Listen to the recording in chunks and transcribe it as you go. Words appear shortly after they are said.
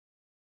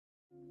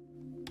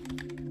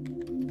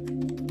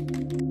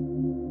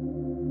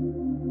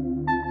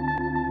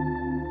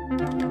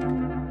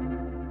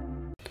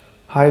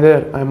Hi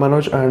there, I'm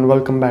Manoj and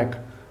welcome back.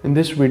 In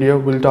this video,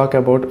 we'll talk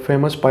about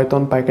famous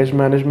Python package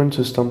management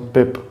system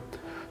PIP.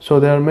 So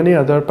there are many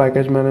other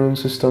package management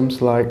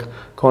systems like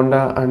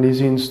conda and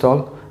easy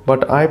install,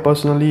 but I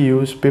personally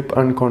use PIP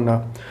and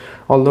conda.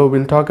 Although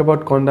we'll talk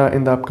about conda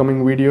in the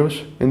upcoming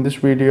videos, in this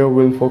video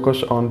we'll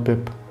focus on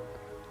PIP.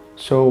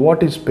 So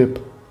what is PIP?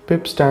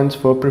 PIP stands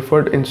for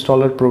Preferred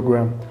Installer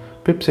Program.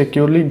 PIP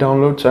securely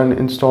downloads and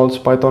installs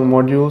Python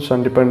modules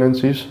and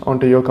dependencies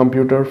onto your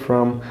computer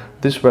from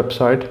this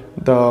website,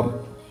 the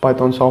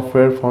Python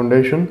Software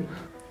Foundation.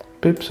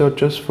 PIP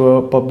searches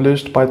for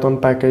published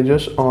Python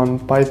packages on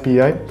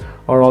PyPI,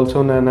 or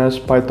also known as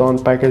Python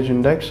Package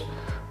Index,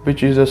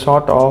 which is a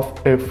sort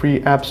of a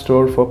free app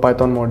store for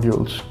Python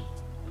modules.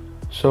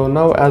 So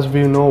now, as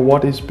we know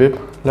what is PIP,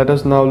 let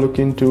us now look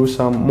into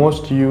some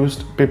most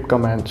used PIP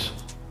commands.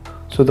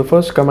 So the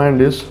first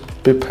command is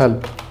pip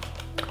help.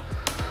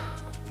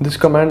 This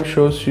command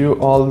shows you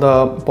all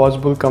the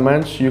possible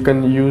commands you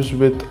can use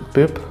with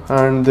pip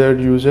and their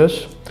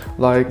uses,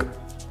 like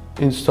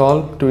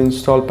install to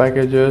install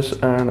packages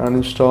and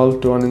uninstall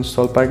to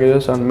uninstall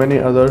packages and many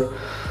other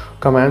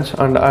commands,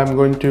 and I'm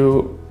going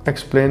to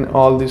explain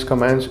all these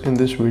commands in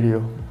this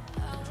video.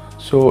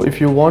 So if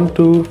you want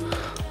to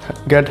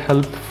get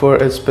help for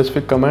a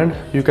specific command,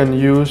 you can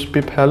use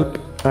pip help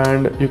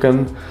and you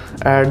can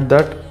add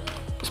that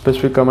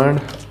specific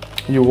command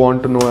you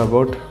want to know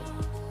about,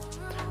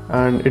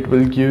 and it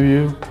will give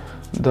you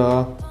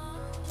the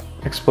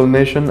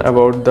explanation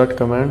about that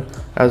command.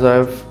 As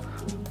I've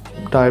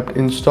typed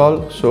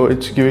install, so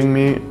it's giving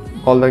me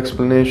all the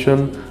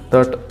explanation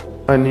that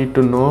I need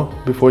to know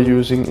before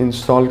using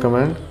install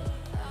command.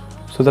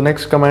 So the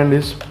next command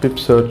is pip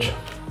search.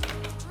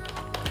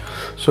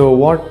 So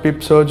what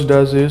pip search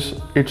does is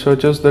it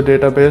searches the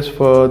database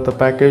for the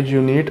package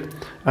you need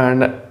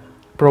and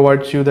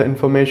provides you the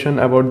information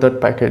about that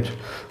package.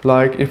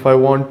 Like if I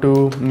want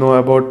to know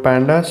about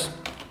pandas,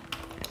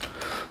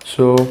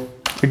 so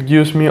it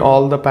gives me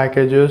all the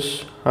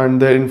packages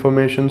and their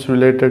informations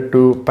related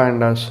to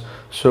pandas.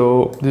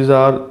 So these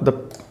are the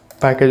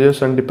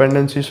packages and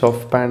dependencies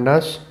of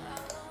pandas.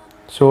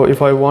 So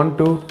if I want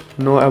to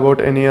know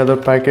about any other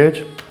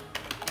package,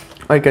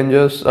 I can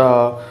just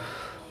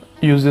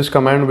use this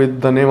command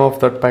with the name of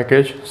that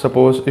package.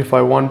 Suppose if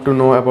I want to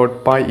know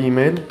about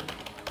PyEmail,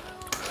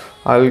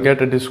 I'll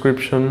get a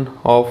description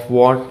of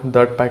what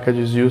that package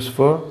is used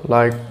for,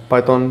 like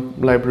Python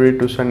library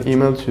to send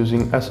emails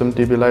using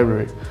SMTP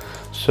library.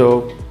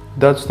 So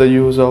that's the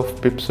use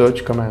of pip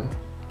search command.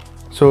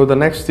 So the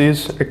next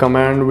is a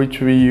command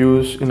which we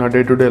use in our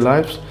day-to-day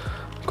lives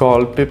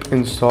called pip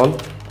install.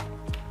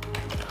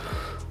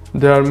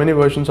 There are many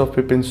versions of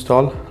pip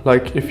install.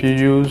 Like if you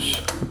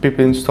use pip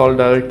install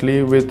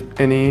directly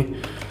with any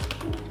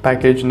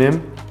package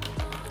name,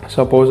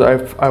 suppose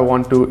I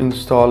want to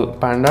install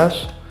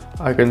pandas,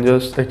 I can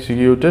just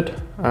execute it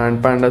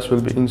and pandas will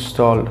be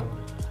installed.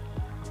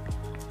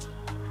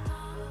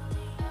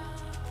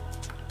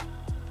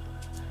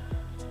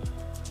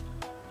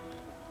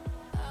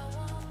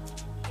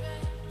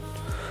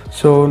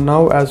 So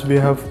now, as we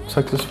have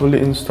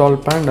successfully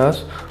installed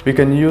pandas, we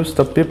can use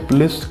the pip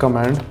list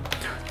command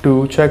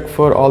to check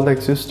for all the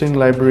existing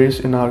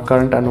libraries in our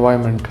current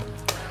environment.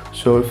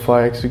 So if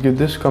I execute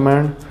this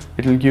command,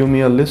 it will give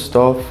me a list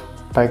of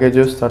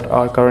packages that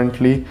are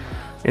currently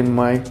in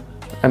my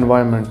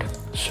environment.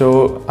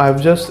 So I've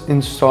just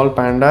installed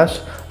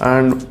pandas,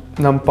 and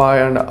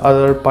numpy and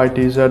other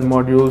pytz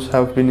modules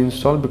have been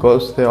installed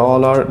because they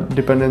all are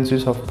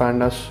dependencies of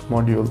pandas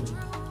module.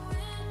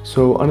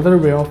 So another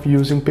way of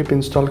using pip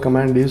install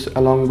command is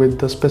along with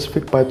the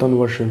specific Python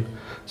version.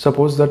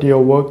 Suppose that you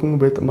are working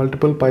with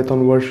multiple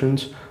Python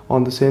versions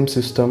on the same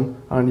system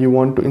and you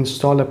want to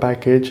install a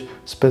package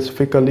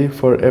specifically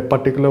for a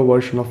particular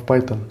version of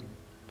Python.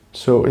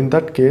 So in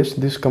that case,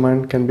 this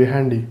command can be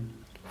handy.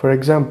 For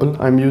example,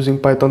 I'm using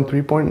Python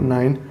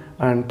 3.9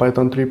 and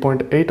Python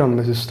 3.8 on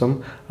my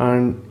system,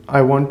 and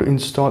I want to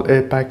install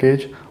a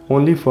package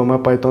only for my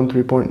Python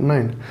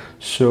 3.9.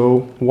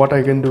 So what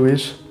I can do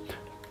is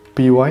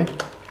py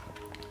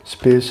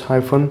space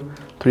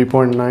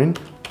 -3.9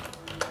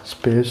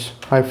 space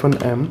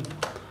 -m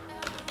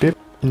pip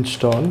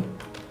install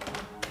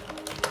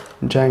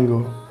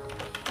Django.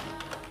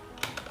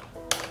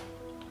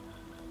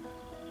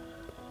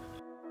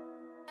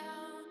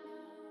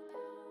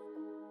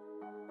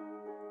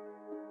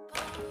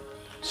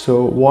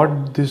 So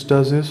what this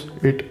does is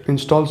it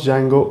installs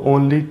Django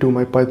only to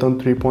my Python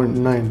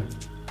 3.9.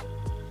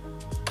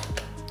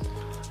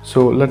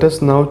 So let us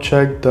now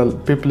check the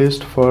pip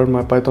list for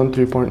my Python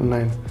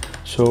 3.9.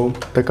 So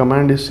the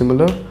command is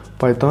similar,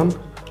 python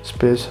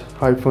space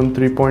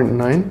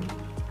 -3.9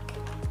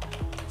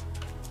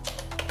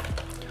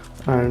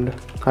 and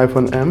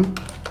 -m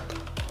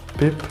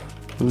pip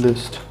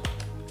list.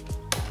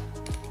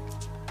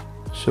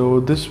 So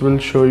this will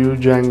show you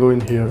Django in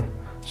here.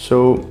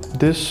 So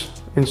this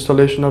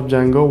installation of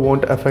Django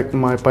won't affect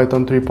my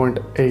Python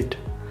 3.8.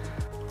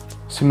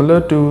 Similar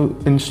to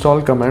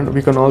install command,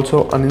 we can also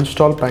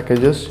uninstall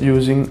packages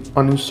using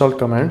uninstall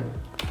command.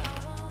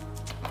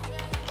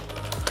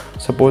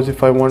 suppose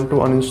if I want to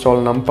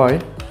uninstall NumPy,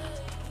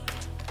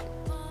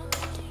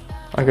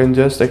 I can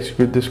just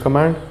execute this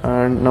command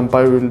and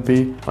NumPy will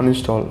be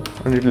uninstalled,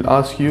 and it will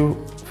ask you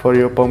for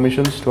your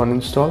permissions to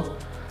uninstall,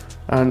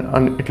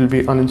 and it will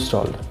be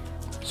uninstalled.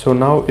 So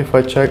now if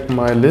I check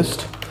my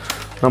list,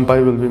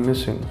 NumPy will be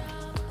missing.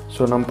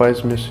 So NumPy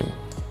is missing.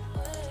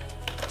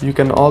 You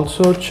can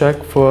also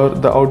check for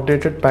the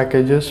outdated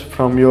packages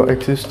from your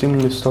existing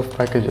list of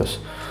packages.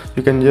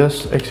 You can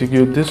just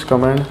execute this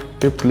command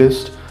pip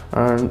list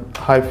and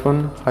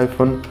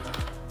 --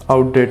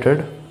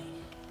 outdated.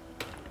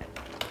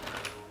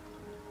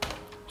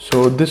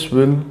 So this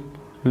will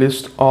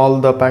list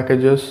all the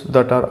packages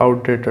that are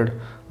outdated,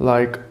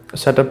 like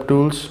setup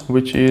tools,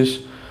 which is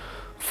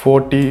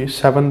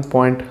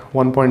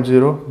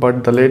 47.1.0,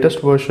 but the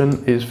latest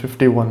version is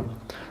 51,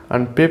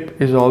 and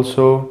pip is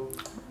also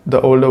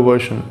the older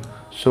version.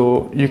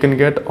 So you can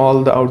get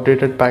all the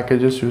outdated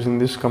packages using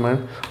this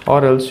command,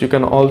 or else you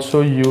can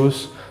also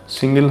use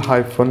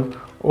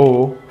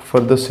 --o for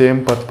the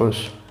same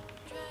purpose.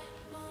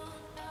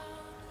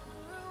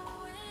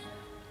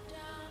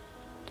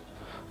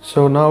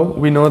 So now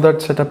we know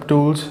that setup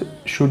tools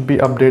should be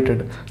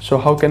updated. So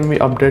how can we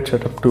update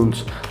setup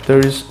tools? There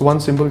is one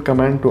simple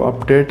command to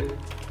update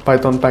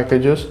Python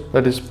packages,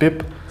 that is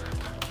pip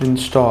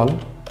install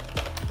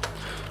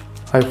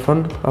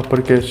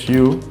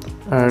 -u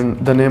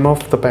and the name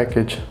of the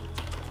package,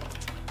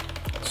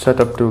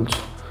 setup tools.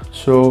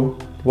 So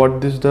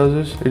what this does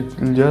is it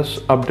will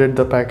just update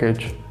the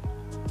package.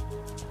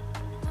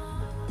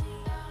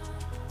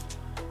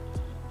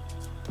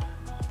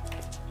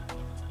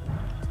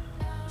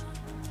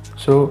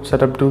 So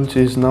setup tools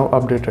is now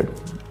updated.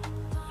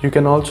 You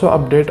can also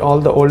update all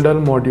the older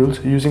modules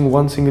using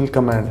one single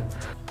command.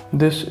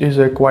 This is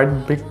a quite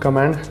big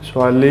command, so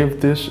I'll leave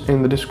this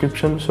in the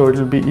description so it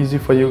will be easy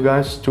for you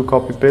guys to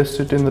copy paste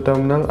it in the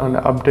terminal and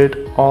update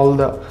all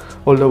the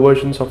older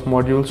versions of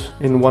modules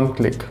in one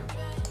click.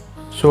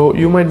 So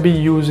you might be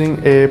using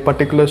a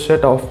particular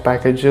set of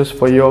packages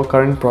for your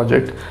current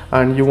project,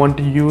 and you want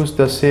to use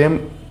the same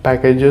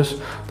packages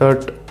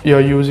that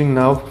you're using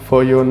now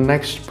for your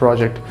next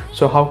project.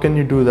 So how can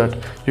you do that?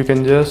 You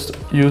can just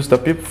use the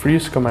pip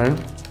freeze command,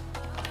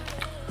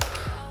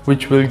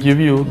 which will give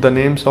you the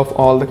names of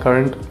all the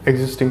current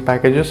existing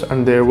packages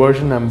and their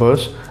version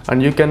numbers,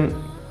 and you can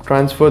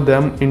transfer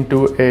them into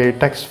a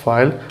text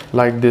file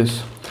like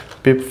this,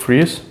 pip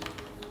freeze.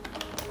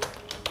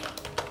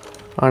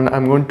 And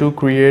I'm going to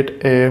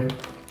create a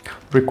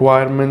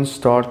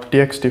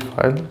requirements.txt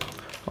file.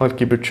 I'll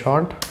keep it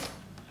short,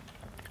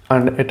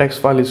 and a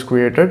text file is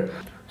created.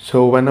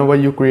 So whenever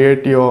you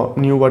create your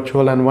new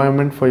virtual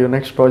environment for your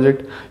next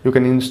project, you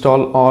can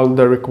install all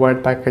the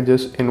required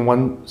packages in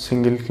one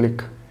single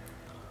click.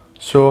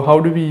 So how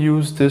do we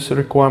use this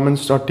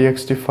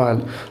requirements.txt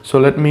file? So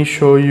let me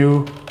show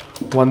you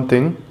one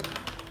thing.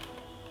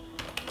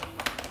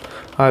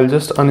 I'll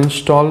just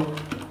uninstall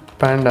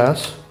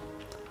pandas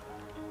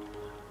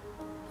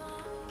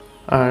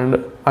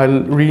and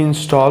I'll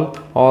reinstall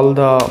all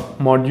the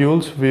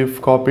modules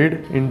we've copied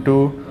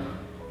into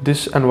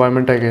this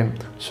environment again.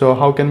 So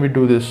how can we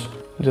do this?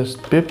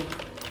 Just pip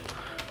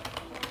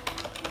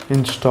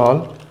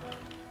install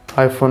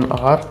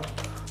 -r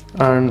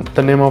and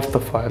the name of the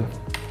file,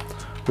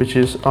 which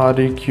is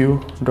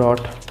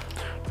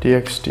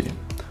req.txt.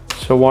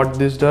 So what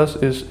this does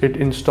is it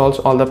installs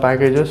all the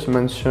packages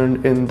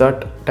mentioned in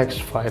that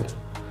text file.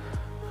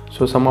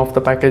 So some of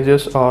the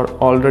packages are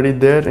already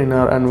there in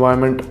our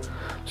environment,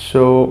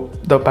 so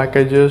the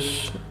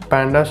packages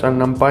pandas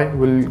and numpy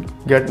will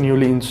get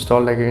newly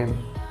installed again.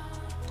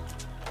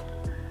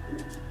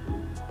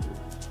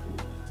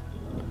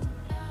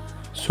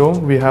 So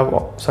we have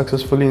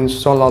successfully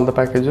installed all the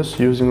packages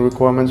using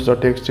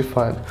requirements.txt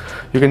file.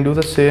 You can do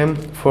the same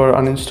for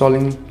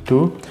uninstalling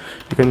too.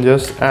 You can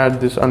just add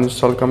this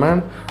uninstall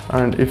command,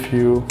 and if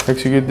you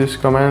execute this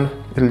command,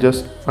 it will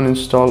just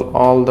uninstall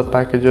all the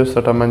packages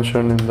that are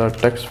mentioned in the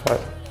text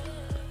file.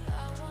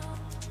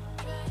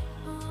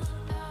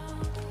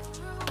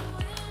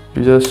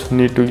 You just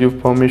need to give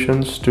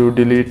permissions to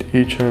delete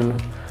each and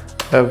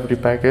every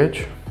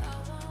package.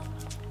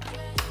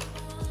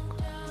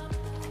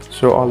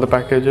 So all the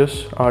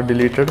packages are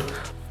deleted.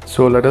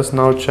 So let us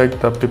now check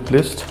the pip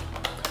list.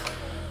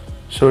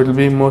 So it will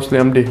be mostly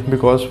empty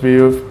because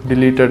we've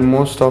deleted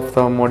most of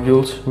the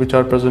modules which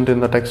are present in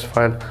the text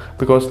file.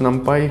 Because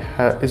numpy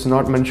is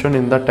not mentioned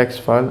in the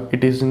text file,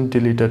 it isn't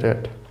deleted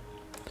yet.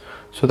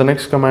 So the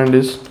next command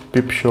is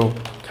pip show.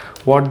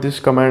 What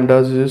this command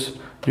does is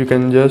you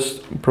can just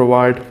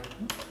provide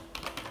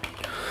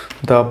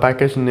the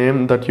package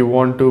name that you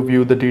want to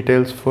view the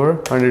details for,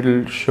 and it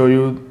will show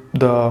you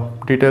the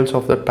details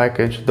of that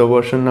package, the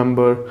version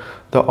number,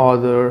 the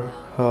author,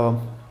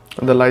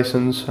 the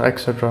license,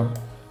 etc.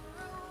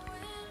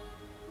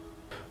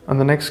 And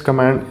the next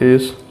command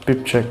is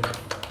pip check.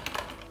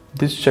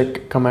 This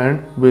check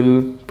command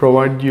will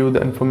provide you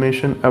the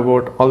information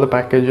about all the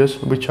packages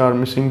which are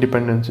missing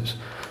dependencies.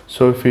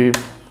 So if we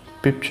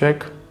pip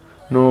check,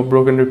 no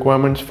broken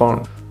requirements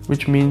found,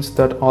 which means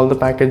that all the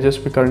packages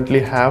we currently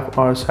have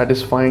are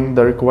satisfying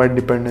the required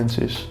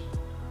dependencies.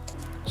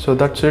 So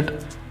that's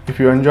it. If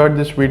you enjoyed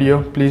this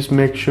video, please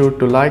make sure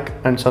to like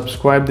and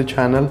subscribe the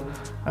channel,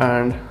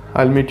 and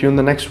I'll meet you in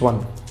the next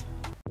one.